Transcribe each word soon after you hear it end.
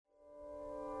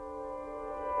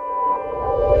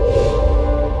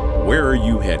Where are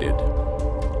you headed?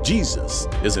 Jesus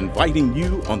is inviting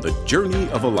you on the journey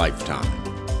of a lifetime.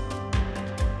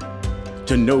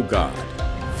 To know God,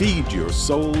 feed your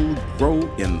soul,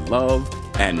 grow in love,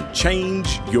 and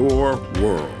change your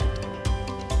world.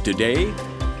 Today,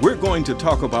 we're going to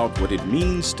talk about what it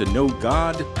means to know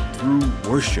God through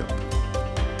worship.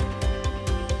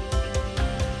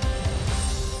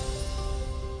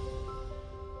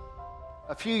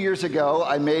 A few years ago,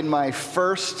 I made my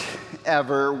first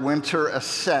ever winter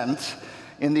ascent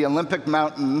in the Olympic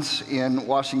Mountains in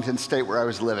Washington State where I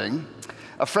was living.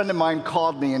 A friend of mine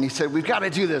called me and he said, "We've got to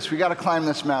do this. We've got to climb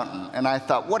this mountain." And I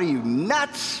thought, "What are you,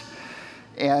 nuts?"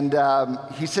 And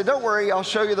he said, "Don't worry, I'll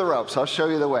show you the ropes. I'll show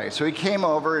you the way." So he came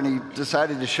over and he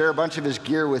decided to share a bunch of his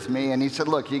gear with me. And he said,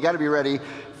 "Look, you got to be ready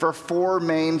for 4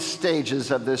 main stages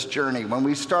of this journey. When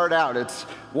we start out, it's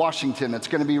Washington. It's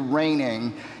going to be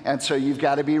raining. And so you've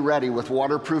got to be ready with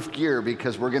waterproof gear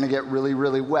because we're going to get really,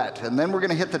 really wet. And then we're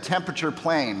going to hit the temperature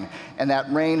plane. And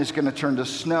that rain is going to turn to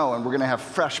snow. And we're going to have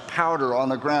fresh powder on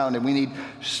the ground. And we need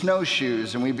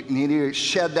snowshoes. And we need to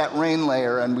shed that rain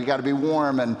layer. And we got to be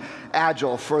warm and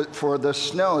agile for the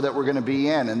snow that we're going to be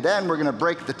in. And then we're going to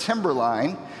break the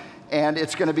timberline. And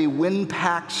it's going to be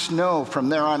wind-packed snow from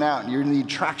there on out. And you're going to need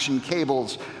traction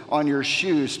cables on your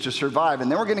shoes to survive.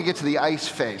 And then we're going to get to the ice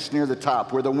face near the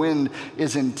top where the wind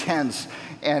is intense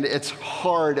and it's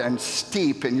hard and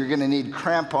steep. And you're going to need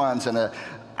crampons and an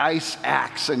ice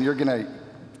axe. And you're going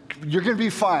to be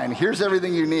fine. Here's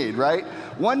everything you need, right?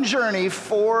 One journey,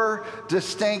 4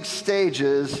 distinct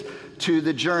stages to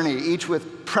the journey, each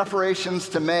with preparations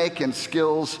to make and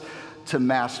skills to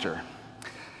master.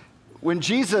 When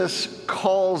Jesus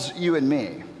calls you and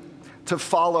me to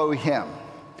follow him,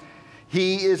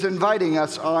 he is inviting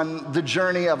us on the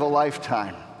journey of a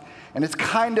lifetime. And it's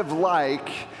kind of like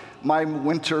my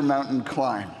winter mountain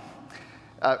climb.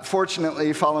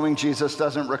 Fortunately, following Jesus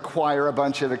doesn't require a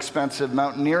bunch of expensive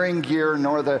mountaineering gear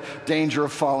nor the danger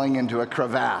of falling into a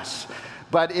crevasse.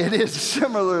 But it is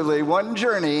similarly one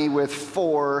journey with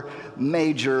 4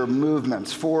 major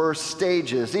movements, 4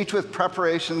 stages, each with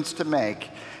preparations to make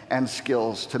and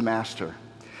skills to master.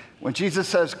 When Jesus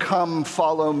says, "Come,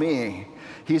 follow me,"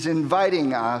 he's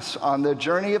inviting us on the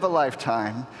journey of a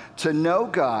lifetime to know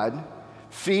God,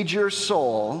 feed your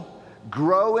soul,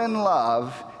 grow in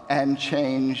love, and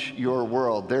change your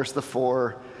world. There's the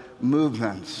 4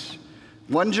 movements.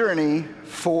 One journey,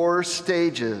 4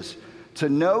 stages. To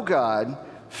know God,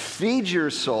 feed your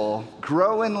soul,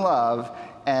 grow in love,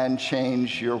 and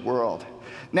change your world.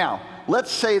 Now,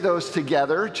 let's say those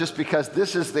together, just because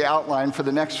this is the outline for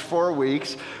the next 4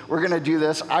 weeks. We're going to do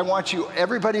this. I want you,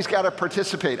 everybody's got to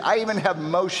participate. I even have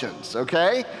motions,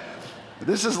 okay?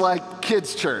 This is like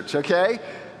kids' church, okay?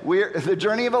 We're the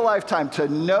journey of a lifetime to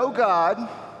know God,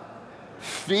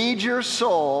 feed your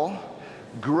soul,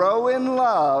 grow in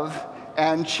love,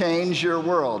 and change your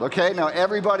world, okay? Now,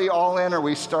 everybody all in or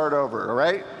we start over, all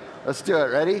right? Let's do it.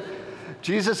 Ready?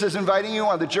 Jesus is inviting you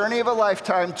on the journey of a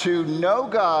lifetime to know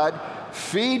God,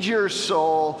 feed your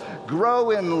soul, grow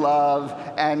in love,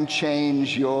 and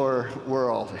change your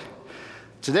world.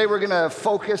 Today we're going to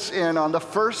focus in on the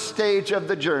first stage of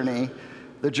the journey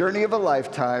of a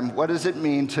lifetime. What does it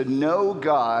mean to know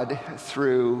God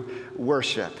through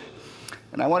worship?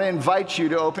 And I want to invite you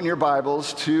to open your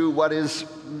Bibles to what is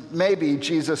maybe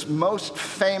Jesus' most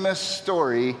famous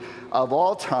story of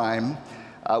all time.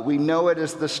 We know it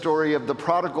as the story of the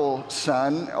prodigal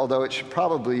son, although it should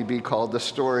probably be called the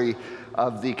story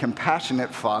of the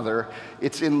compassionate father.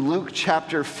 It's in Luke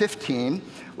chapter 15.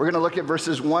 We're going to look at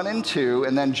verses 1 and 2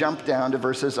 and then jump down to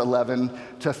verses 11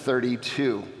 to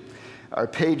 32. Our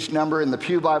page number in the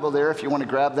Pew Bible there, if you want to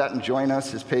grab that and join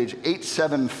us, is page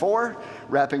 874,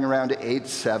 wrapping around to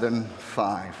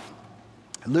 875.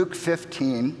 Luke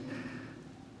 15.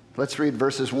 Let's read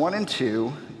verses 1 and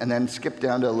 2, and then skip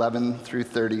down to 11 through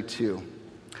 32.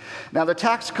 Now the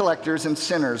tax collectors and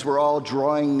sinners were all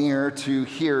drawing near to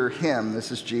hear him,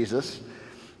 this is Jesus,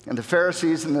 and the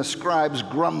Pharisees and the scribes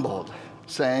grumbled,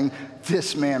 saying,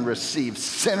 "This man receives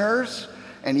sinners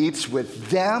and eats with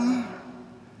them."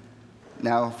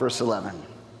 Now verse 11,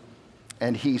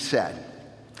 and he said,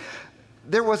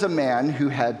 "There was a man who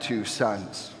had 2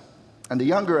 sons, and the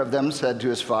younger of them said to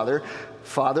his father,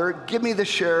 'Father, give me the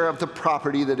share of the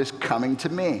property that is coming to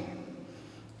me.'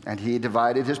 And he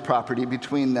divided his property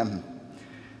between them.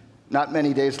 Not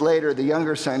many days later, the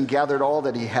younger son gathered all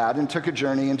that he had and took a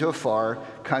journey into a far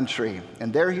country.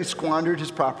 And there he squandered his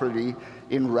property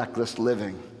in reckless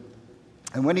living.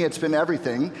 And when he had spent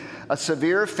everything, a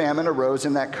severe famine arose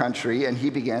in that country, and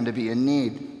he began to be in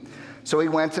need. So he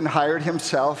went and hired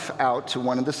himself out to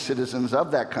one of the citizens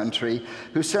of that country,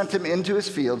 who sent him into his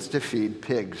fields to feed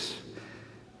pigs.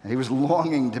 And he was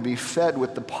longing to be fed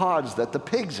with the pods that the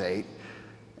pigs ate,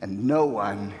 and no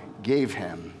one gave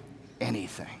him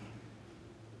anything.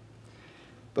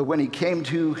 But when he came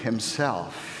to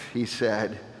himself, he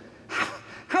said,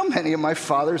 "How many of my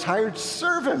father's hired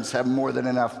servants have more than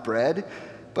enough bread,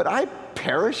 but I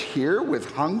perish here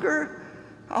with hunger?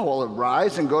 I will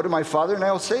arise and go to my father, and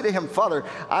I will say to him, 'Father,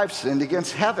 I've sinned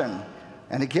against heaven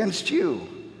and against you.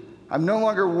 I'm no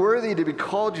longer worthy to be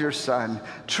called your son.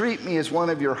 Treat me as one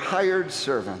of your hired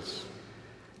servants.'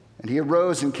 And he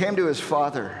arose and came to his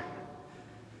father.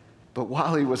 But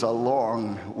while he was a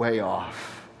long way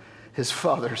off, his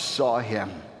father saw him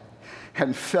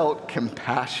and felt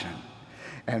compassion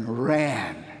and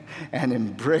ran and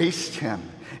embraced him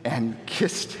and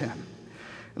kissed him.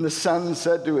 And the son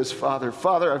said to his father,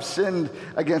 'Father, I've sinned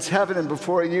against heaven and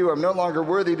before you. I'm no longer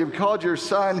worthy to be called your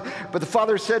son.' But the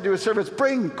father said to his servants,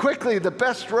 'Bring quickly the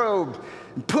best robe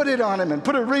and put it on him, and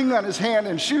put a ring on his hand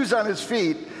and shoes on his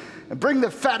feet, and bring the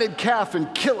fatted calf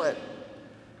and kill it.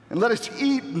 And let us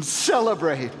eat and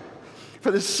celebrate.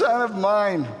 For this son of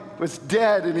mine was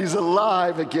dead and he's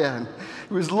alive again.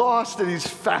 He was lost and he's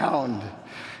found.'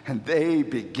 And they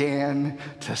began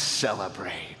to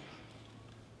celebrate.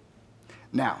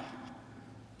 Now,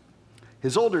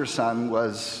 his older son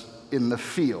was in the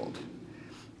field,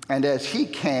 and as he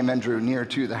came and drew near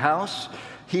to the house,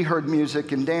 he heard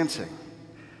music and dancing.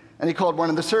 And he called one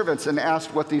of the servants and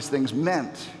asked what these things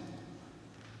meant.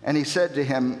 And he said to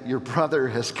him, 'Your brother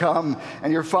has come,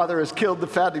 and your father has killed the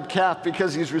fatted calf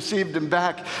because he's received him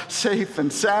back safe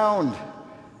and sound.'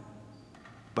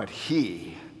 But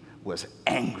he was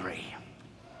angry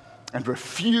and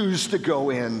refused to go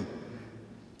in.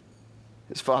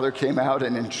 His father came out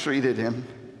and entreated him,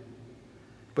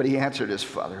 but he answered his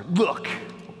father, 'Look,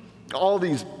 all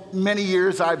these many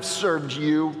years I've served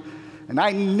you, and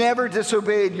I never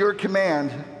disobeyed your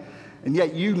command, and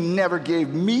yet you never gave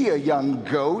me a young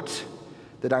goat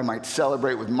that I might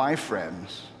celebrate with my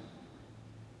friends.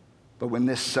 But when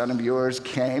this son of yours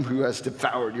came, who has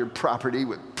devoured your property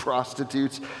with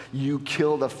prostitutes, you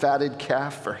killed a fatted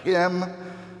calf for him.'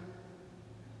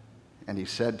 And he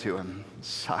said to him,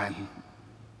 'Son,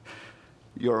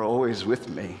 you're always with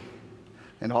me,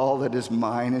 and all that is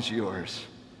mine is yours.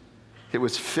 It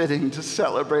was fitting to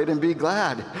celebrate and be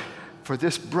glad, for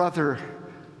this brother,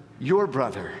 your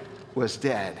brother, was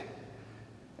dead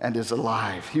and is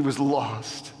alive. He was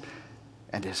lost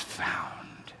and is found.'"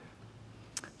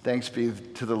 Thanks be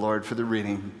to the Lord for the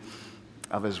reading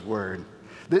of his word.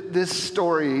 This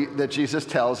story that Jesus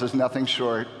tells is nothing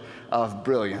short of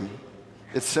brilliant.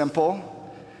 It's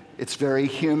simple, it's very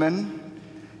human,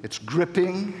 it's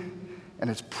gripping, and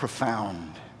it's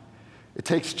profound. It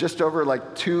takes just over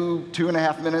like two and a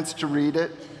half minutes to read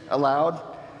it aloud,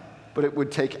 but it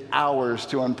would take hours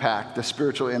to unpack the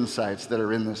spiritual insights that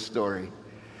are in this story.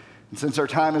 And since our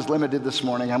time is limited this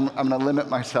morning, I'm going to limit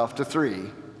myself to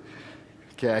 3.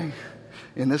 Okay?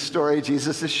 In this story,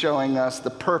 Jesus is showing us the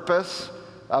purpose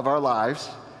of our lives,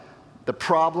 the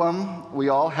problem we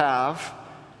all have,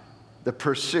 the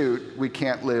pursuit we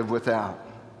can't live without.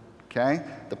 Okay?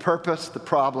 The purpose, the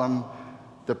problem,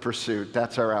 the pursuit.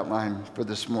 That's our outline for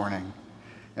this morning.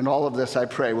 And all of this, I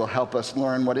pray, will help us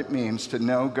learn what it means to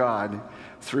know God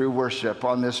through worship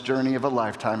on this journey of a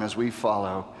lifetime as we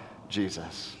follow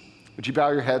Jesus. Would you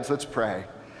bow your heads? Let's pray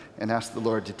and ask the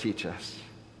Lord to teach us.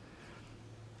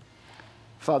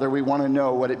 Father, we want to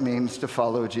know what it means to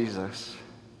follow Jesus,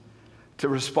 to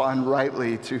respond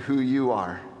rightly to who you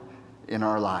are in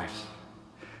our lives.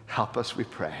 Help us, we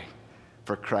pray,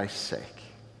 for Christ's sake.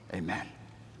 Amen.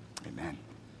 Amen.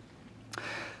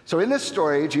 So in this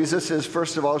story, Jesus is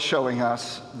first of all showing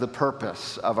us the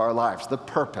purpose of our lives, the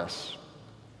purpose.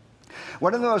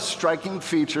 One of the most striking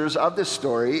features of this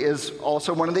story is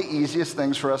also one of the easiest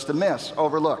things for us to miss,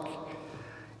 overlook.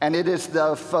 And it is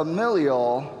the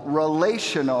familial,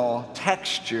 relational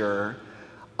texture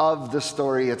of the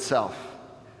story itself.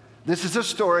 This is a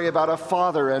story about a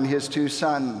father and his 2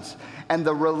 sons, and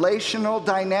the relational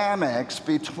dynamics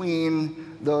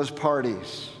between those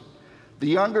parties. The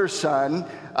younger son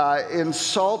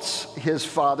insults his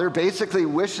father, basically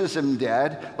wishes him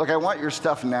dead. "Look, I want your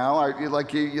stuff now,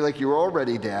 like you were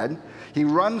already dead." He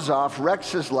runs off,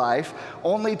 wrecks his life,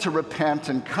 only to repent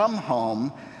and come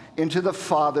home into the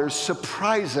father's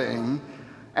surprising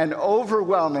and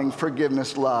overwhelming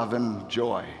forgiveness, love, and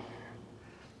joy.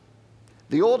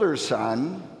 The older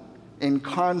son, in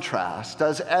contrast,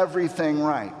 does everything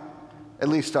right, at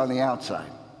least on the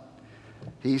outside.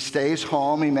 He stays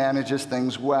home, he manages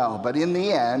things well. But in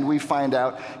the end, we find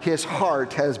out his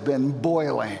heart has been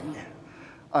boiling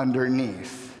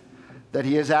underneath, that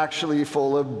he is actually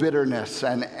full of bitterness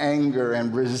and anger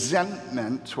and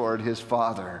resentment toward his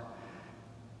father.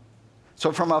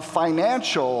 So from a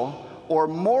financial or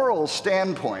moral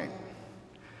standpoint,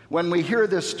 when we hear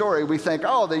this story, we think,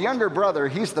 oh, the younger brother,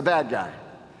 he's the bad guy.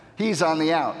 He's on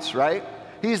the outs, right?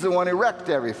 He's the one who wrecked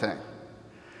everything.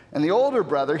 And the older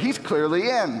brother, he's clearly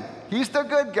in. He's the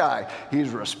good guy. He's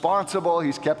responsible.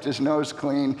 He's kept his nose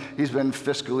clean. He's been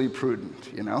fiscally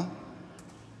prudent, you know?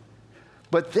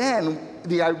 But then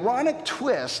the ironic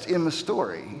twist in the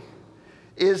story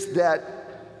is that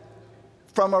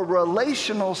from a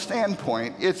relational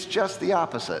standpoint, it's just the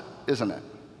opposite, isn't it?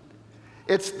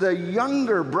 It's the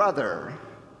younger brother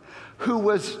who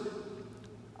was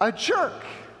a jerk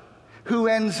who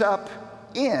ends up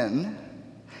in,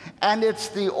 and it's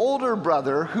the older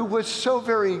brother who was so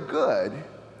very good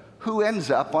who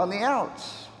ends up on the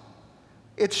outs.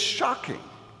 It's shocking.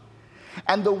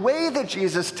 And the way that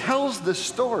Jesus tells the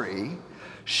story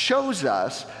shows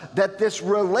us that this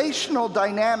relational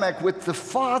dynamic with the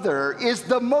Father is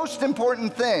the most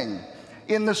important thing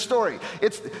in the story.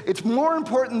 It's more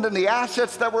important than the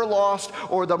assets that were lost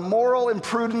or the moral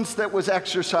imprudence that was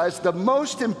exercised. The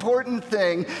most important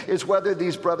thing is whether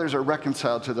these brothers are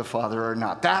reconciled to the Father or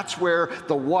not. That's where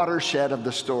the watershed of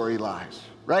the story lies,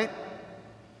 right?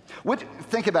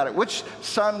 Think about it. Which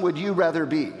son would you rather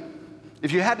be?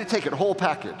 If you had to take it whole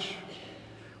package,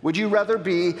 would you rather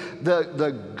be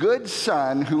the good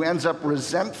son who ends up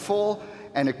resentful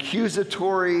and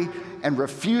accusatory and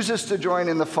refuses to join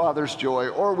in the Father's joy,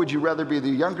 or would you rather be the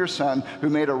younger son who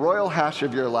made a royal hash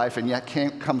of your life and yet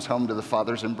comes home to the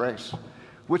Father's embrace?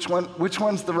 Which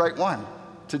one's the right one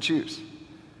to choose?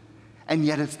 And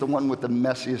yet it's the one with the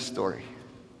messiest story.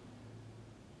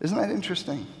 Isn't that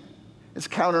interesting? It's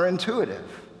counterintuitive.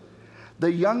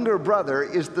 The younger brother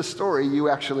is the story you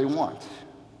actually want.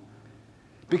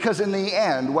 Because in the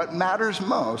end, what matters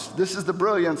most, this is the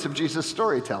brilliance of Jesus'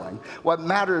 storytelling, what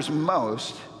matters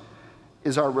most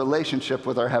is our relationship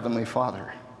with our Heavenly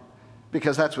Father.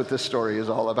 Because that's what this story is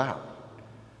all about.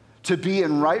 To be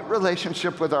in right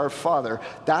relationship with our Father,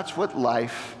 that's what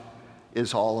life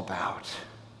is all about.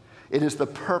 It is the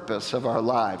purpose of our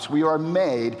lives. We are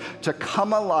made to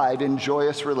come alive in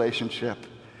joyous relationship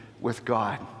with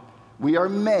God. We are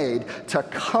made to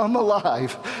come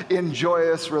alive in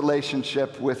joyous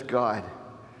relationship with God.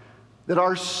 That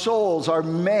our souls are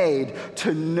made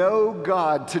to know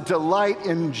God, to delight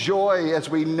in joy as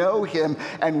we know Him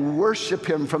and worship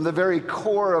Him from the very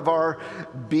core of our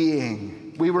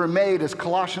being. We were made, as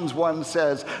Colossians 1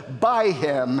 says, by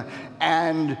Him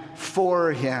and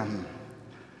for Him.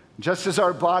 Just as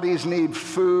our bodies need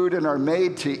food and are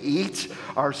made to eat,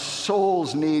 our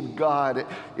souls need God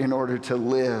in order to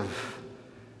live.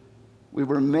 We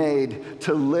were made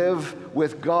to live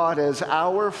with God as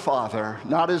our Father,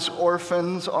 not as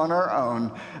orphans on our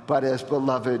own, but as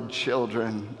beloved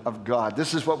children of God.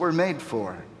 This is what we're made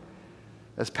for.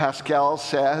 As Pascal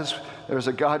says, there's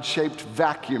a God-shaped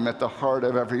vacuum at the heart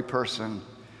of every person.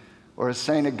 Or as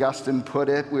St. Augustine put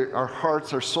it, our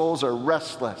hearts, our souls are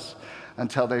restless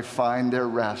until they find their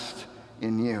rest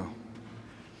in you.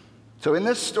 So in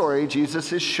this story,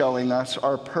 Jesus is showing us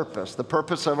our purpose. The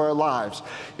purpose of our lives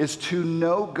is to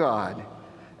know God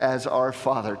as our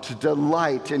Father, to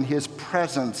delight in His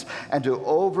presence, and to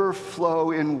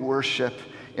overflow in worship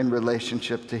in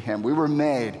relationship to Him. We were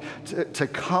made to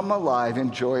come alive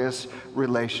in joyous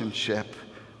relationship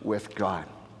with God.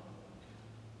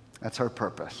 That's our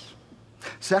purpose.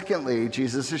 Secondly,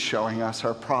 Jesus is showing us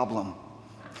our problem.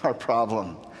 Our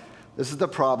problem. This is the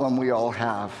problem we all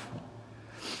have.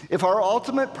 If our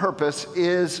ultimate purpose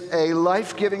is a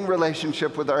life-giving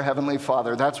relationship with our Heavenly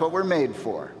Father, that's what we're made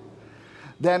for,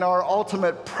 then our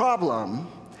ultimate problem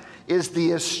is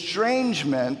the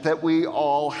estrangement that we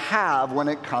all have when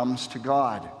it comes to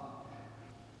God.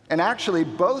 And actually,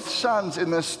 both sons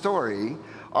in this story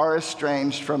are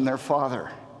estranged from their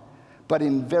father, but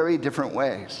in very different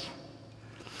ways.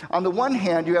 On the one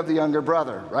hand, you have the younger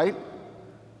brother, right?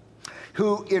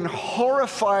 Who, in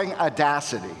horrifying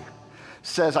audacity,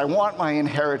 says, I want my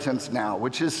inheritance now,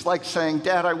 which is like saying,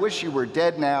 Dad, I wish you were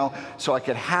dead now so I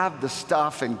could have the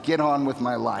stuff and get on with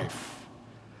my life.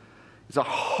 It's a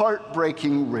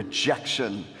heartbreaking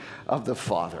rejection of the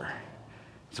father.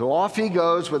 So off he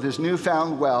goes with his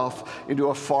newfound wealth into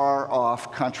a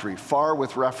far-off country. Far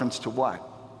with reference to what?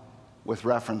 With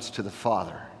reference to the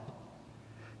Father.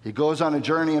 He goes on a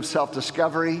journey of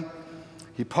self-discovery.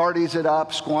 He parties it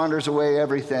up, squanders away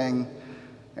everything,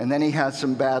 and then he has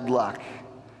some bad luck.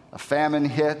 A famine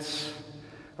hits,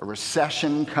 a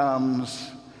recession comes,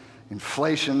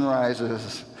 inflation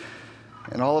rises,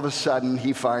 and all of a sudden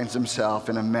he finds himself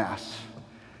in a mess.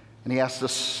 And he has to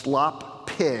slop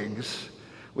pigs,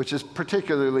 which is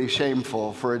particularly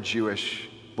shameful for a Jewish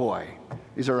boy.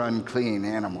 These are unclean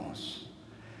animals.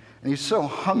 And he's so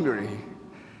hungry,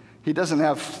 he doesn't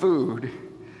have food,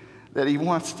 that he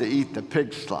wants to eat the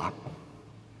pig slop.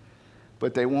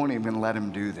 But they won't even let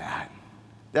him do that.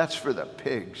 That's for the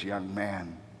pigs, young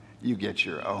man. You get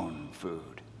your own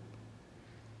food.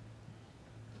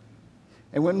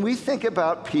 And when we think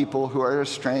about people who are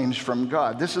estranged from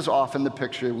God, this is often the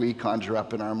picture we conjure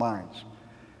up in our minds.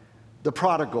 The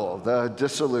prodigal, the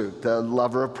dissolute, the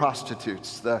lover of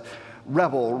prostitutes, the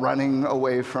rebel running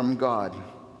away from God,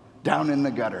 down in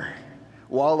the gutter,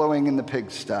 wallowing in the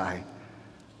pigsty,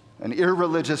 an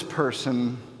irreligious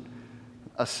person,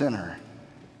 a sinner.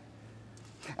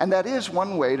 And that is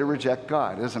one way to reject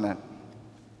God, isn't it?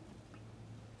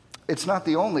 It's not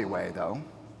the only way, though,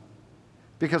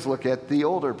 because look at the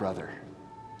older brother.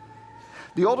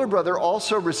 The older brother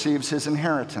also receives his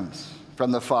inheritance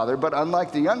from the father, but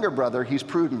unlike the younger brother, he's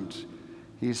prudent,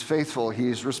 he's faithful,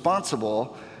 he's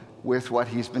responsible with what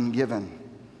he's been given.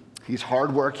 He's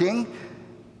hardworking,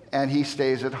 and he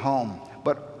stays at home.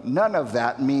 But none of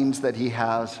that means that he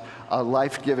has a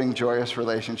life-giving, joyous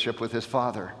relationship with his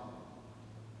father.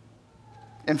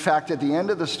 In fact, at the end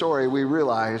of the story, we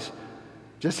realize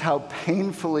just how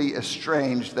painfully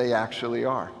estranged they actually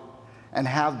are and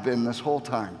have been this whole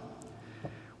time.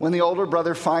 When the older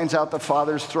brother finds out the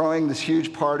father's throwing this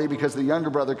huge party because the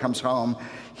younger brother comes home,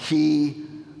 he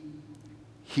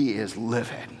is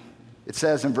livid. It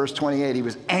says in verse 28, he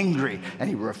was angry and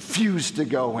he refused to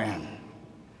go in.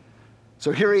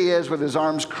 So here he is with his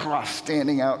arms crossed,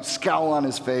 standing out, scowl on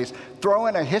his face,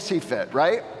 throwing a hissy fit,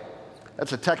 right?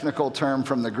 That's a technical term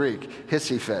from the Greek,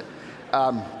 hissy fit.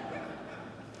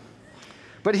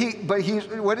 But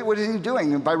what is he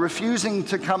doing? By refusing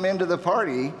to come into the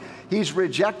party, he's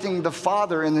rejecting the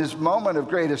father in his moment of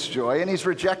greatest joy, and he's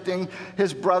rejecting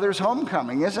his brother's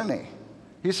homecoming, isn't he?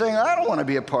 He's saying, I don't want to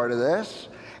be a part of this.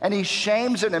 And he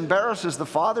shames and embarrasses the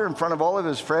father in front of all of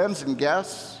his friends and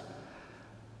guests.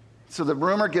 So the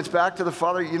rumor gets back to the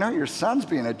father, your son's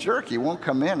being a jerk. He won't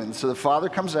come in. And so the father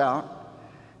comes out.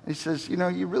 He says,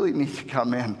 you really need to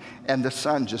come in. And the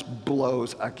son just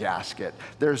blows a gasket.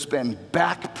 There's been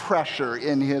back pressure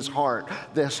in his heart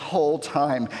this whole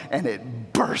time, and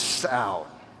it bursts out.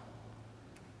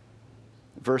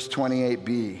 Verse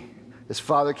 28b, his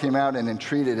father came out and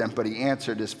entreated him, but he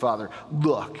answered his father,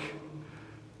 look,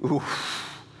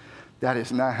 that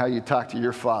is not how you talk to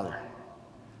your father.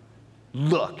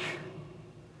 Look,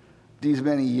 these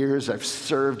many years I've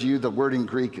served you. The word in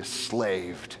Greek is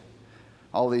slaved.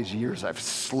 All these years I've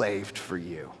slaved for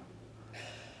you.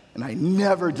 And I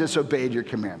never disobeyed your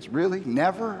commands. Really?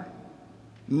 Never?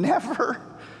 Never?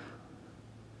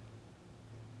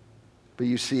 But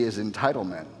you see his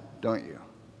entitlement, don't you?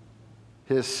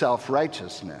 His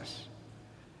self-righteousness.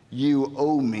 You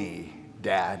owe me,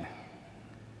 Dad.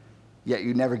 Yet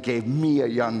you never gave me a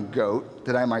young goat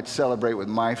that I might celebrate with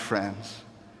my friends.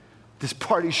 This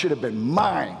party should have been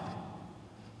mine.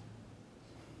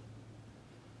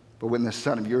 But when this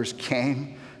son of yours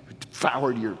came, who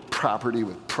devoured your property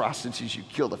with prostitutes, you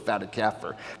killed a fatted calf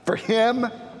for him.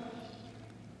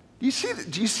 Do you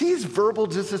see his verbal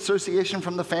disassociation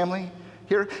from the family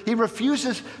here? He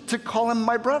refuses to call him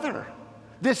my brother.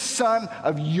 This son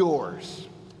of yours.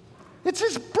 It's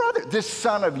his brother, this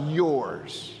son of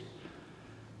yours.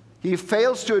 He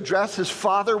fails to address his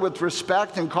father with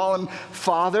respect and call him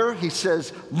father. He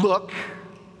says, look.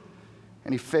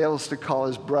 And he fails to call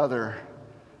his brother,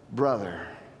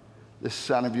 this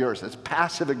son of yours. It's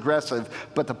passive aggressive,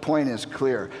 but the point is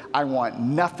clear. I want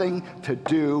nothing to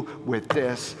do with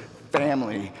this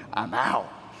family. I'm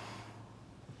out.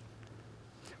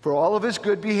 For all of his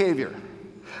good behavior,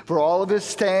 for all of his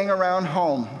staying around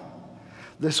home,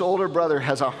 this older brother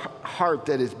has a heart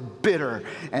that is bitter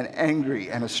and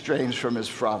angry and estranged from his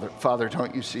father. Father,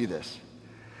 don't you see this?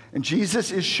 And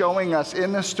Jesus is showing us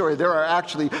in this story there are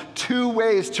actually two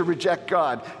ways to reject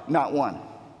God, not one.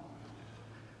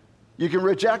 You can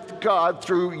reject God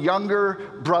through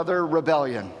younger brother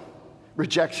rebellion,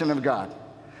 rejection of God.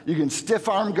 You can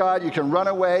stiff-arm God, you can run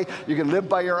away, you can live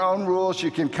by your own rules, you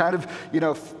can kind of,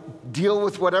 deal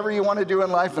with whatever you want to do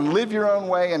in life and live your own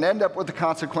way and end up with the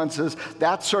consequences.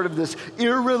 That's sort of this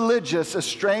irreligious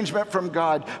estrangement from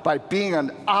God by being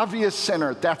an obvious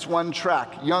sinner. That's one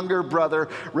track, younger brother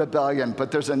rebellion.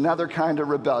 But there's another kind of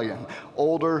rebellion,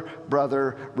 older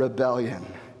brother rebellion,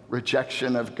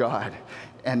 rejection of God.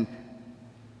 And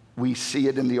We see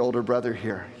it in the older brother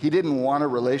here. He didn't want a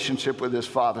relationship with his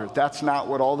father. That's not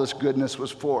what all this goodness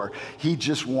was for. He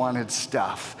just wanted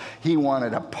stuff. He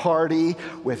wanted a party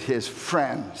with his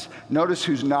friends. Notice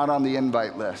who's not on the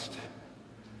invite list.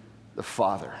 The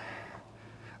father.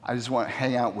 I just want to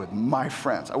hang out with my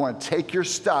friends. I want to take your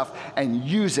stuff and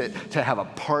use it to have a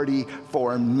party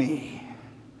for me.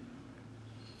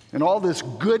 And all this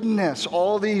goodness,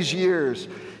 all these years,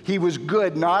 he was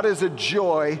good, not as a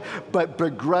joy, but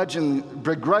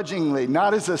begrudgingly,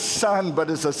 not as a son, but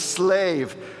as a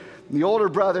slave. The older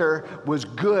brother was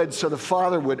good, so the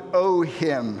father would owe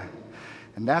him.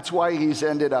 And that's why he's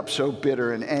ended up so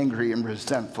bitter and angry and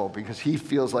resentful, because he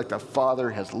feels like the father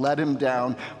has let him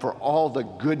down for all the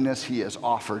goodness he has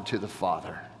offered to the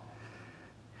father.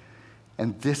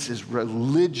 And this is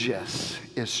religious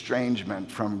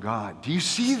estrangement from God. Do you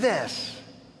see this?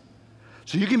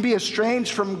 So you can be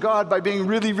estranged from God by being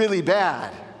really, really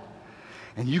bad.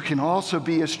 And you can also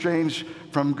be estranged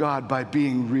from God by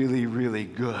being really, really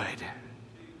good.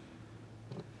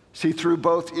 See, through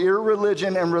both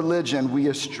irreligion and religion, we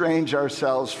estrange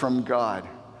ourselves from God.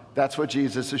 That's what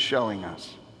Jesus is showing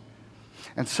us.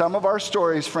 And some of our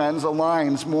stories, friends,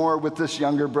 aligns more with this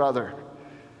younger brother.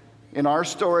 In our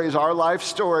stories, our life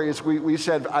stories, we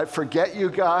said, I forget you,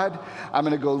 God. I'm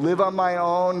going to go live on my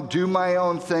own, do my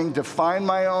own thing, define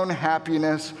my own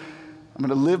happiness. I'm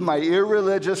going to live my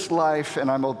irreligious life, and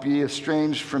I will be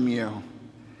estranged from you.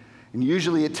 And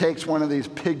usually it takes one of these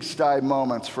pigsty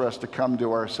moments for us to come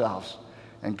to ourselves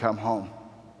and come home.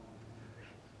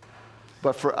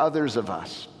 But for others of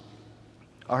us,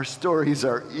 our stories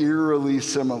are eerily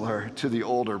similar to the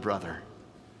older brother.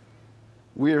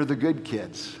 We are the good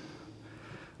kids.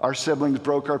 Our siblings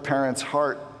broke our parents'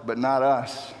 heart, but not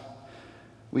us.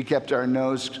 We kept our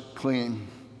nose clean.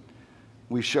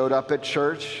 We showed up at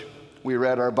church. We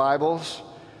read our Bibles.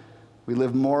 We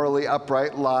lived morally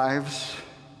upright lives.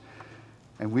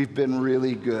 And we've been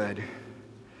really good.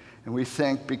 And we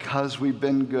think because we've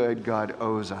been good, God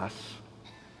owes us.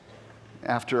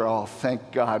 After all,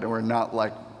 thank God we're not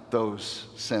like those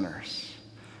sinners,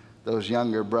 those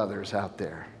younger brothers out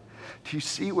there. Do you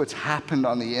see what's happened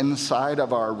on the inside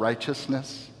of our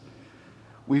righteousness?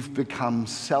 We've become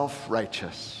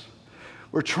self-righteous.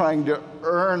 We're trying to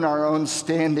earn our own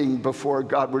standing before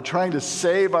God. We're trying to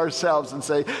save ourselves and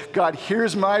say, God,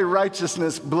 here's my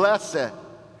righteousness, bless it.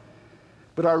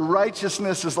 But our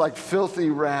righteousness is like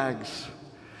filthy rags.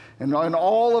 And in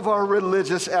all of our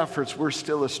religious efforts, we're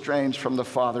still estranged from the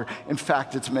Father. In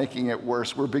fact, it's making it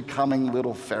worse. We're becoming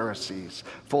little Pharisees,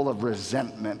 full of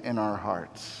resentment in our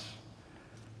hearts.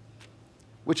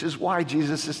 Which is why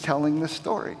Jesus is telling this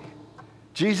story.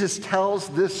 Jesus tells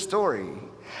this story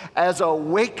as a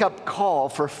wake-up call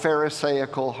for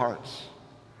Pharisaical hearts.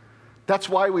 That's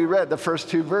why we read the first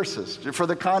two verses, for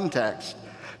the context.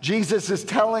 Jesus is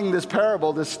telling this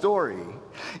parable, this story,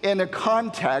 in a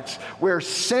context where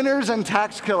sinners and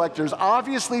tax collectors,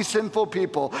 obviously sinful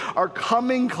people, are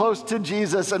coming close to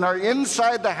Jesus and are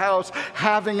inside the house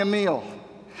having a meal.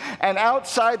 And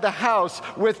outside the house,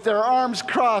 with their arms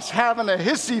crossed, having a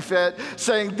hissy fit,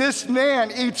 saying, this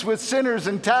man eats with sinners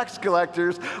and tax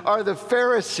collectors, are the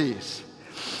Pharisees.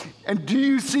 And do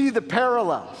you see the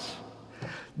parallels?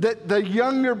 That the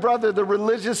younger brother, the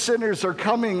religious sinners, are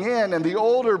coming in, and the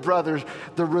older brothers,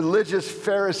 the religious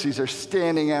Pharisees, are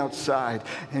standing outside.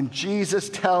 And Jesus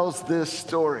tells this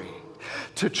story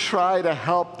to try to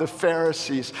help the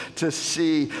Pharisees to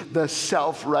see the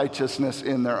self-righteousness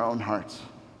in their own hearts.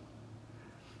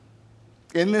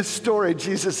 In this story,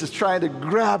 Jesus is trying to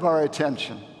grab our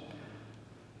attention,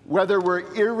 whether we're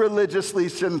irreligiously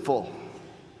sinful,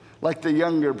 like the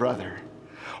younger brother,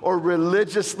 or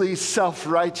religiously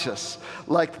self-righteous,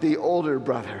 like the older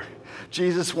brother.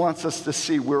 Jesus wants us to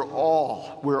see we're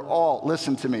all,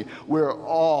 listen to me, we're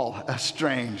all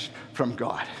estranged from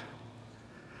God.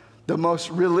 The most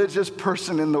religious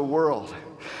person in the world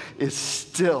is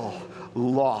still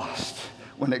lost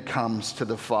when it comes to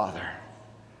the Father.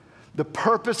 The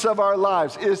purpose of our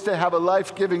lives is to have a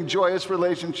life-giving, joyous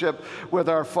relationship with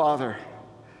our Father.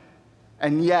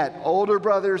 And yet, older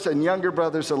brothers and younger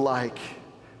brothers alike,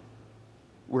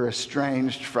 we're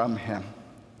estranged from Him.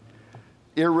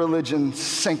 Irreligion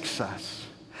sinks us,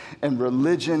 and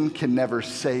religion can never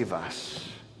save us.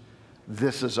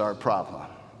 This is our problem.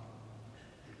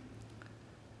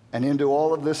 And into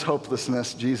all of this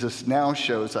hopelessness, Jesus now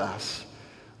shows us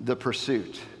the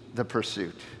pursuit.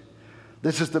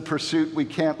 This is the pursuit we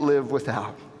can't live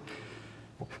without.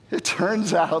 It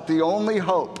turns out the only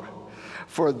hope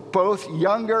for both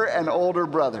younger and older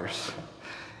brothers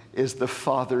is the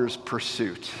Father's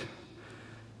pursuit.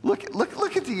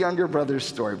 Look at the younger brother's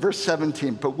story. Verse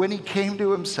 17, but when he came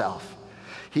to himself,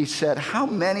 he said, how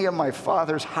many of my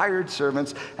father's hired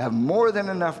servants have more than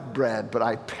enough bread, but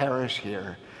I perish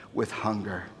here with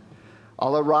hunger?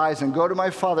 I'll arise and go to my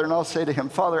father, and I'll say to him,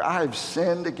 Father, I have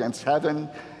sinned against heaven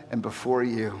and before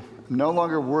you. I'm no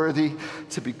longer worthy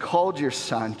to be called your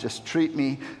son. Just treat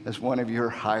me as one of your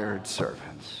hired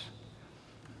servants.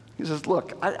 He says,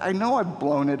 look, I know I've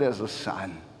blown it as a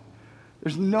son.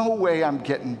 There's no way I'm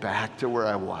getting back to where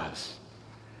I was.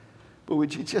 But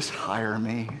would you just hire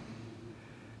me?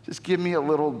 Just give me a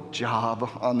little job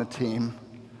on the team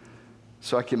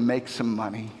so I can make some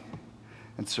money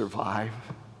and survive.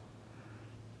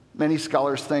 Many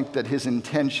scholars think that his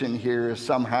intention here is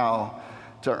somehow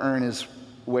to earn his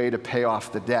way to pay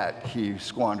off the debt he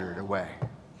squandered away.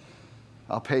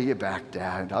 I'll pay you back,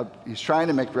 Dad. He's trying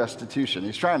to make restitution.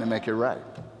 He's trying to make it right.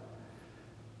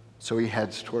 So he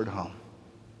heads toward home.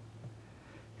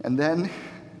 And then,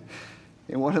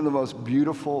 in one of the most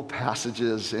beautiful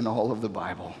passages in all of the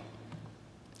Bible,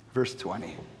 verse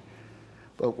 20,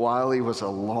 but while he was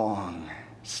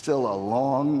still a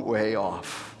long way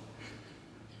off,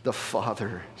 the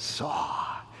Father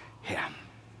saw him.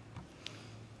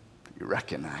 You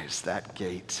recognize that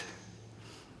gate.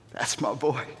 That's my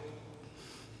boy.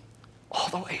 All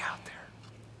the way out there.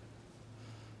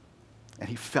 And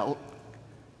he felt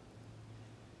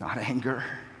not anger,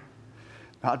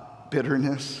 not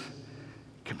bitterness,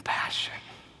 compassion.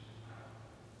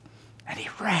 And he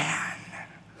ran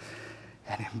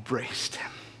and embraced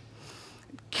him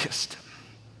and kissed him.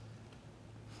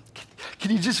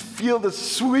 Can you just feel the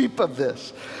sweep of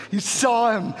this? He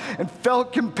saw him and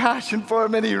felt compassion for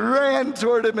him, and he ran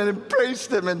toward him and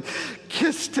embraced him and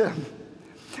kissed him.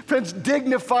 Friends,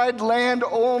 dignified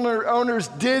owners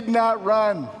did not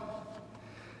run.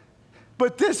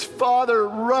 But this father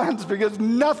runs because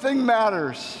nothing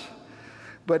matters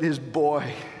but his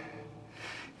boy.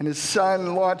 And his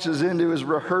son launches into his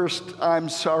rehearsed, I'm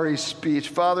sorry speech.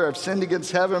 Father, I've sinned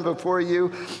against heaven before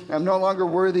you. I'm no longer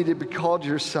worthy to be called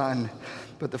your son.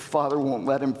 But the father won't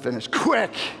let him finish.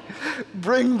 Quick,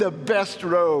 bring the best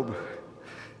robe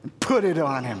and put it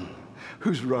on him.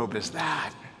 Whose robe is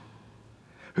that?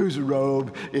 Whose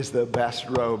robe is the best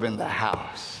robe in the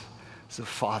house? It's the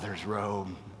father's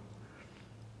robe.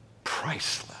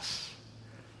 Priceless.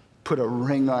 Put a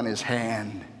ring on his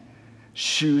hand.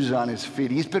 Shoes on his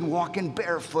feet. He's been walking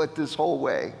barefoot this whole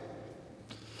way.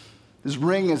 His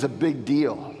ring is a big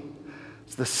deal.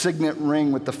 It's the signet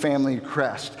ring with the family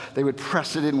crest. They would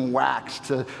press it in wax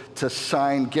to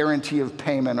sign guarantee of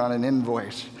payment on an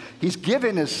invoice. He's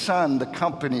given his son the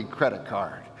company credit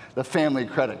card, the family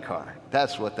credit card.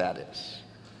 That's what that is.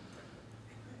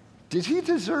 Did he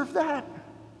deserve that?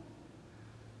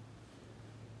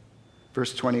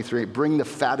 Verse 23, bring the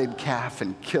fatted calf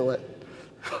and kill it.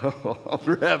 Oh,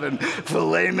 we're having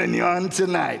filet mignon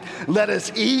tonight. Let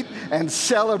us eat and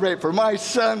celebrate, for my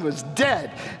son was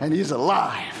dead and he's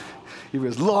alive. He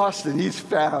was lost and he's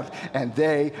found, and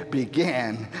they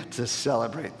began to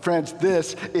celebrate. Friends,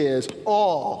 this is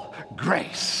all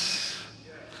grace.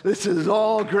 This is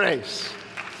all grace.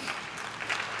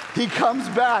 He comes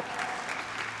back.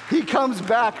 He comes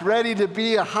back ready to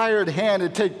be a hired hand.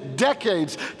 It takes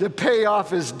decades to pay off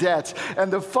his debts.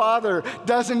 And the father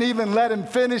doesn't even let him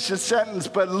finish a sentence,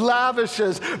 but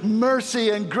lavishes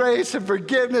mercy and grace and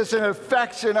forgiveness and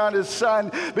affection on his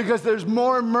son, because there's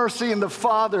more mercy in the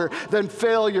father than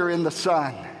failure in the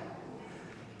son.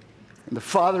 And the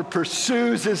father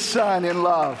pursues his son in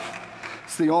love.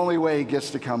 It's the only way he gets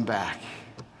to come back.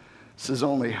 It's his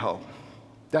only hope.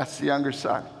 That's the younger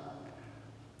son.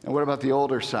 And what about the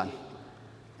older son,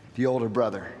 the older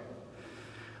brother?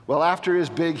 Well, after his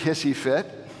big hissy fit,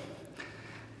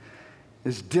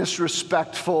 his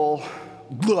disrespectful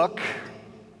look,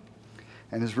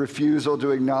 and his refusal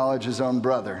to acknowledge his own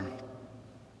brother,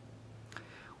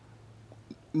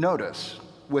 notice,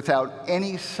 without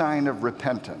any sign of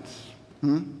repentance.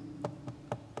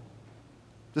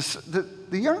 The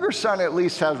younger son at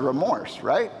least has remorse,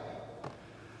 right?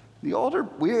 The older,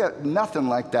 we have nothing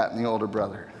like that in the older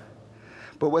brother.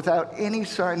 But without any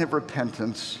sign of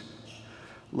repentance,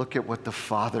 look at what the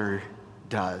father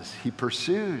does. He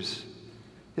pursues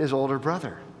his older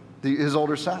brother, his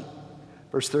older son.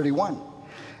 Verse 31.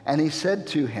 And he said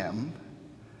to him,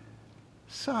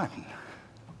 son.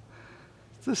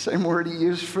 It's the same word he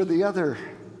used for the other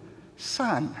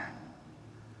son.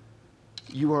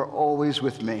 You are always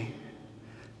with me,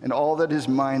 and all that is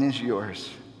mine is yours.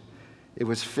 It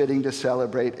was fitting to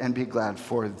celebrate and be glad,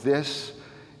 for this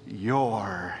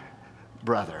your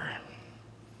brother.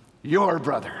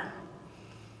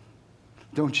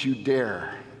 Don't you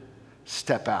dare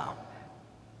Step out,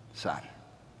 son.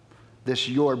 This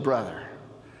your brother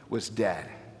was dead,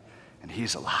 and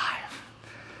he's alive.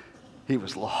 He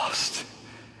was lost,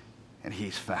 and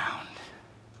he's found.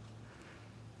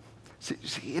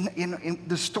 See, in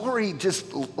the story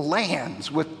just lands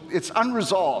with, it's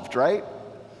unresolved, right?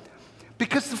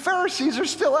 Because the Pharisees are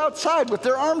still outside with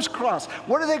their arms crossed.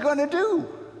 What are they going to do?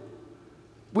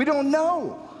 We don't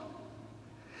know.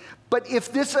 But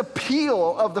if this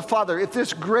appeal of the Father, if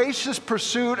this gracious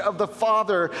pursuit of the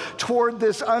Father toward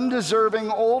this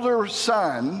undeserving older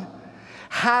son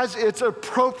has its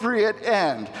appropriate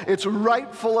end, its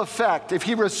rightful effect, if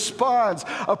he responds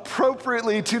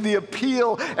appropriately to the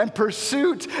appeal and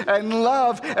pursuit and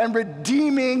love and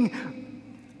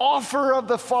redeeming offer of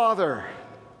the Father,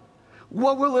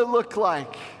 what will it look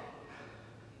like?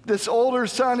 This older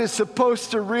son is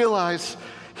supposed to realize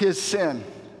his sin.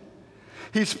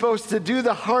 He's supposed to do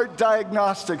the heart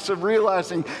diagnostics of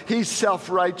realizing he's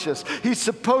self-righteous. He's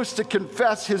supposed to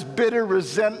confess his bitter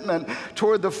resentment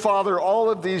toward the Father all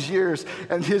of these years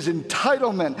and his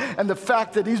entitlement and the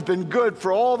fact that he's been good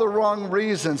for all the wrong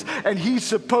reasons. And he's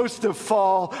supposed to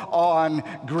fall on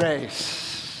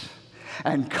grace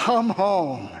and come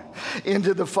home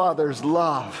into the Father's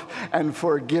love and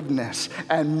forgiveness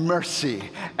and mercy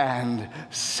and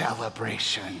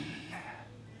celebration.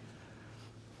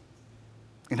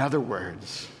 In other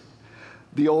words,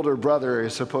 the older brother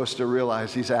is supposed to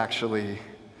realize he's actually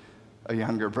a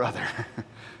younger brother,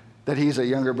 that he's a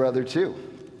younger brother too.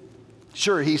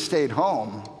 Sure, he stayed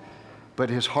home, but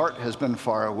his heart has been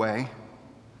far away.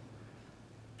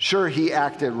 Sure, he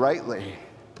acted rightly,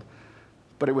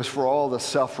 but it was for all the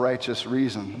self-righteous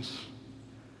reasons.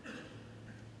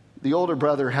 The older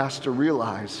brother has to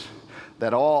realize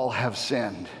that all have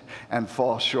sinned and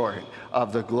fall short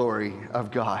of the glory of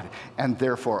God, and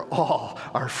therefore all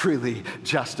are freely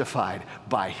justified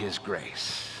by his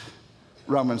grace.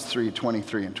 Romans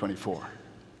 3:23 and 24.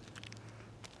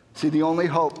 See, the only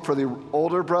hope for the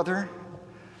older brother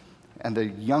and the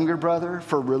younger brother,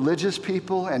 for religious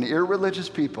people and irreligious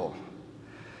people,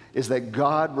 is that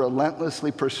God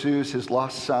relentlessly pursues his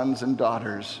lost sons and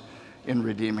daughters in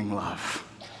redeeming love.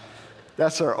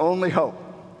 That's our only hope,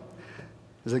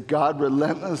 is that God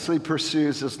relentlessly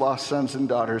pursues his lost sons and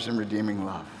daughters in redeeming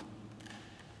love.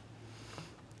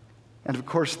 And of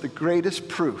course, the greatest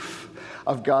proof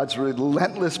of God's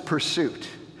relentless pursuit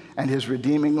and his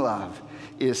redeeming love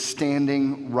is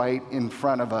standing right in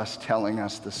front of us telling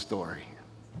us the story.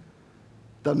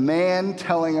 The man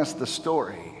telling us the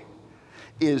story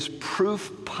is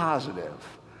proof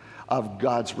positive of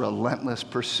God's relentless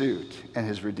pursuit and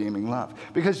his redeeming love.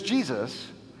 Because Jesus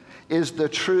is the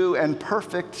true and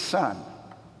perfect Son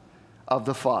of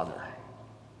the Father,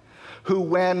 who,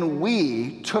 when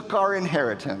we took our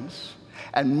inheritance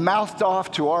and mouthed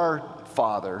off to our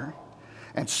Father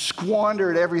and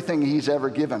squandered everything he's ever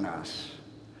given us,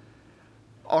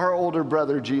 our older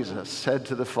brother Jesus said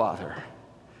to the Father,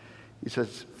 he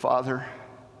says, "Father,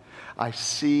 I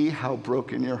see how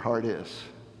broken your heart is,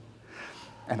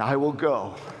 and I will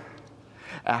go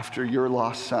after your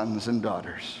lost sons and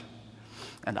daughters,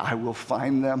 and I will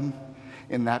find them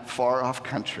in that far-off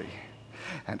country,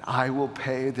 and I will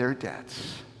pay their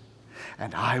debts,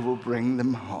 and I will bring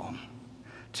them home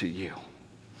to you.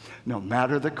 No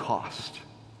matter the cost,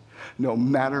 no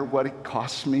matter what it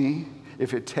costs me,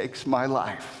 if it takes my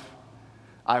life,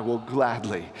 I will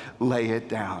gladly lay it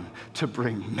down to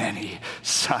bring many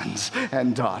sons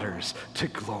and daughters to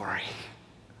glory."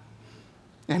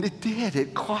 And it did.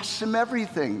 It cost him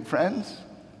everything, friends.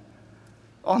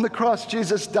 On the cross,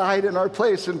 Jesus died in our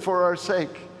place and for our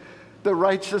sake, the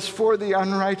righteous for the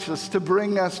unrighteous, to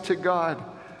bring us to God,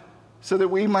 so that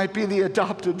we might be the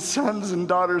adopted sons and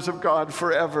daughters of God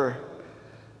forever,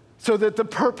 so that the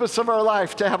purpose of our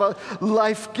life, to have a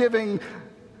life-giving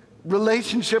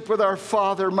relationship with our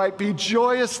Father, might be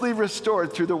joyously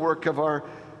restored through the work of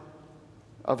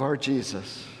our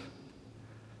Jesus.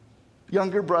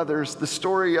 Younger brothers, the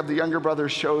story of the younger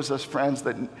brothers shows us, friends,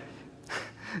 that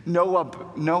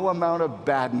no amount of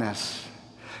badness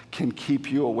can keep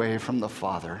you away from the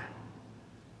Father.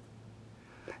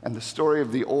 And the story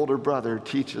of the older brother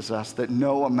teaches us that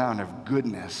no amount of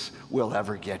goodness will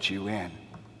ever get you in.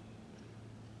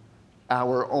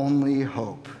 Our only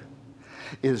hope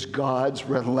is God's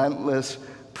relentless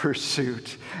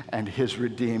pursuit and his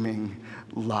redeeming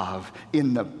love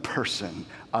in the person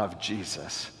of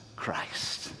Jesus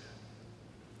Christ.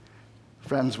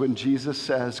 Friends, when Jesus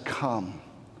says, "Come,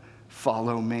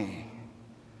 follow me,"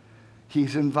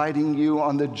 he's inviting you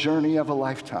on the journey of a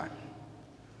lifetime.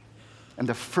 And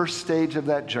the first stage of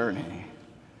that journey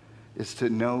is to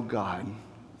know God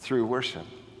through worship.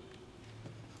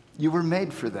 You were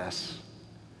made for this.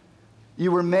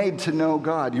 You were made to know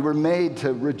God. You were made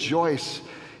to rejoice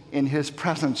in his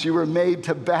presence. You were made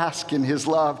to bask in his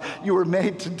love. You were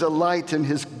made to delight in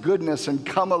his goodness and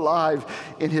come alive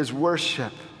in his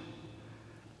worship.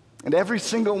 And every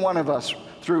single one of us,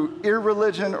 through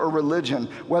irreligion or religion,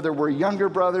 whether we're younger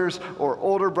brothers or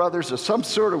older brothers or some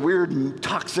sort of weird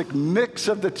toxic mix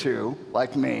of the two,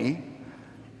 like me,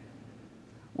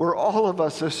 we're all of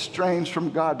us estranged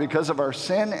from God because of our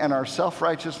sin and our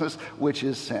self-righteousness, which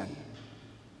is sin.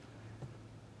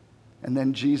 And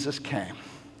then Jesus came.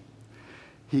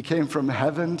 He came from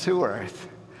heaven to earth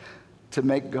to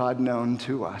make God known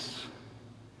to us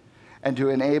and to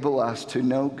enable us to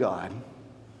know God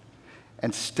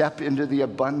and step into the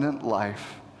abundant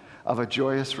life of a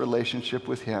joyous relationship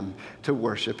with him to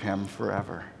worship him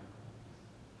forever.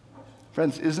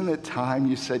 Friends, isn't it time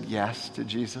you said yes to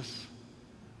Jesus?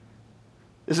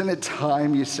 Isn't it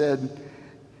time you said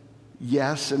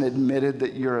yes and admitted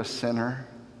that you're a sinner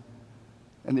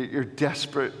and that you're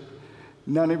desperate?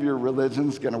 None of your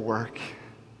religion's going to work.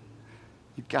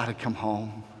 You've got to come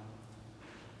home.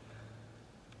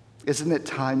 Isn't it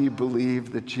time you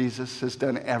believe that Jesus has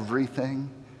done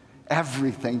everything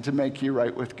to make you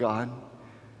right with God?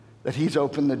 That he's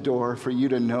opened the door for you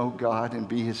to know God and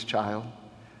be his child?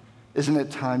 Isn't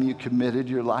it time you committed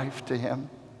your life to him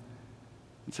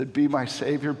and said, be my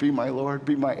Savior, be my Lord,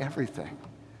 be my everything.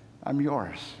 I'm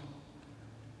yours.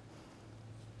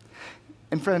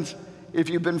 And friends, if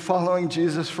you've been following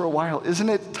Jesus for a while, isn't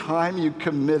it time you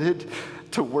committed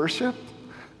to worship?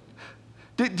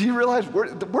 Do you realize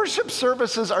the worship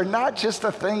services are not just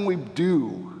a thing we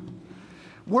do?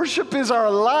 Worship is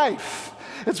our life.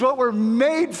 It's what we're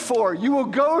made for. You will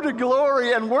go to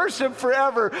glory and worship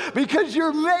forever because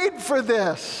you're made for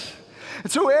this.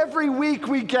 And so every week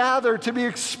we gather to be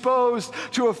exposed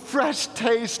to a fresh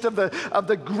taste of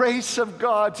the grace of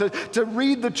God, to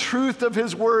read the truth of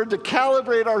his word, to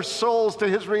calibrate our souls to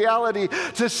his reality,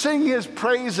 to sing his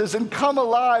praises and come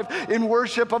alive in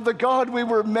worship of the God we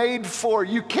were made for.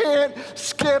 You can't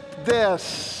skip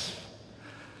this.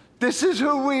 This is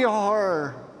who we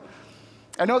are.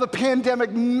 I know the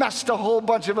pandemic messed a whole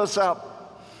bunch of us up.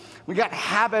 We got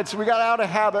habits, we got out of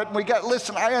habit, and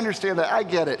listen, I understand that, I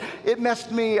get it. It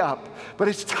messed me up, but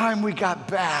it's time we got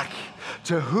back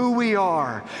to who we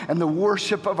are and the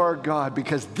worship of our God,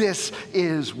 because this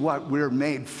is what we're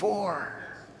made for.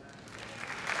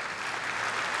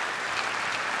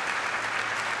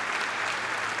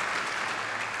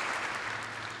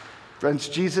 Friends,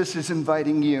 Jesus is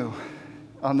inviting you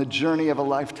on the journey of a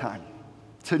lifetime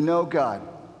to know God,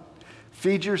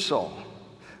 feed your soul,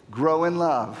 grow in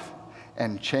love,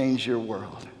 and change your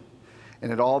world.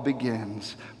 And it all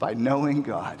begins by knowing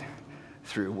God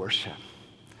through worship.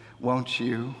 Won't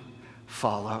you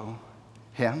follow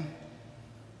him?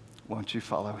 Won't you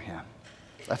follow him?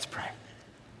 Let's pray.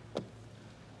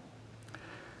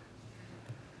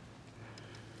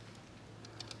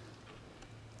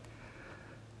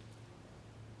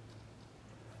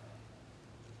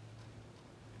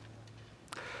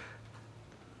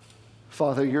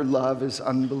 Father, your love is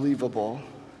unbelievable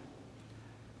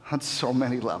on so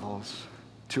many levels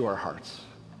to our hearts.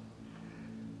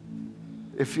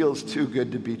 It feels too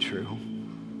good to be true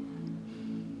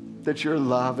that your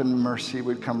love and mercy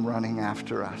would come running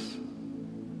after us,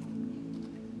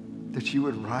 that you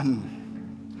would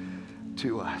run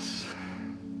to us,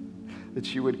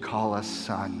 that you would call us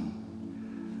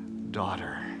son,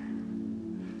 daughter,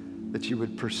 that you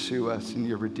would pursue us in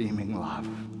your redeeming love.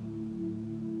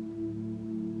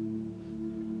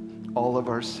 All of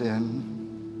our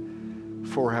sin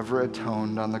forever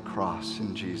atoned on the cross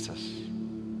in Jesus.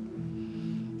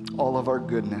 All of our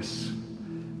goodness,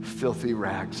 filthy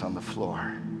rags on the floor.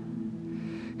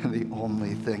 And the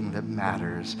only thing that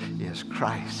matters is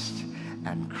Christ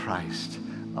and Christ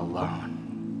alone.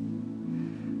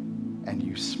 And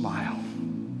you smile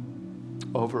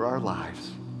over our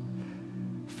lives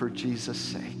for Jesus'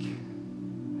 sake.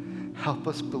 Help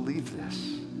us believe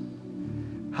this.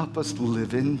 Help us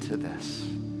live into this.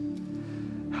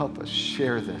 Help us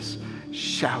share this.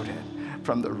 Shout it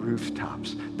from the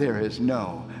rooftops. There is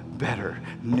no better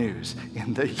news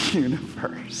in the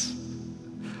universe.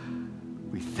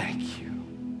 We thank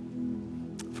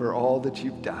you for all that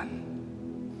you've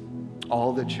done,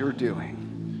 all that you're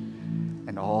doing,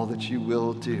 and all that you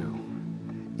will do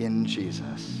in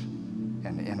Jesus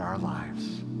and in our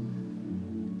lives.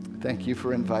 Thank you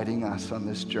for inviting us on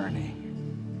this journey.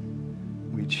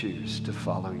 We choose to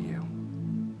follow you.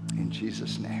 In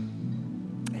Jesus'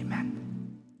 name, amen.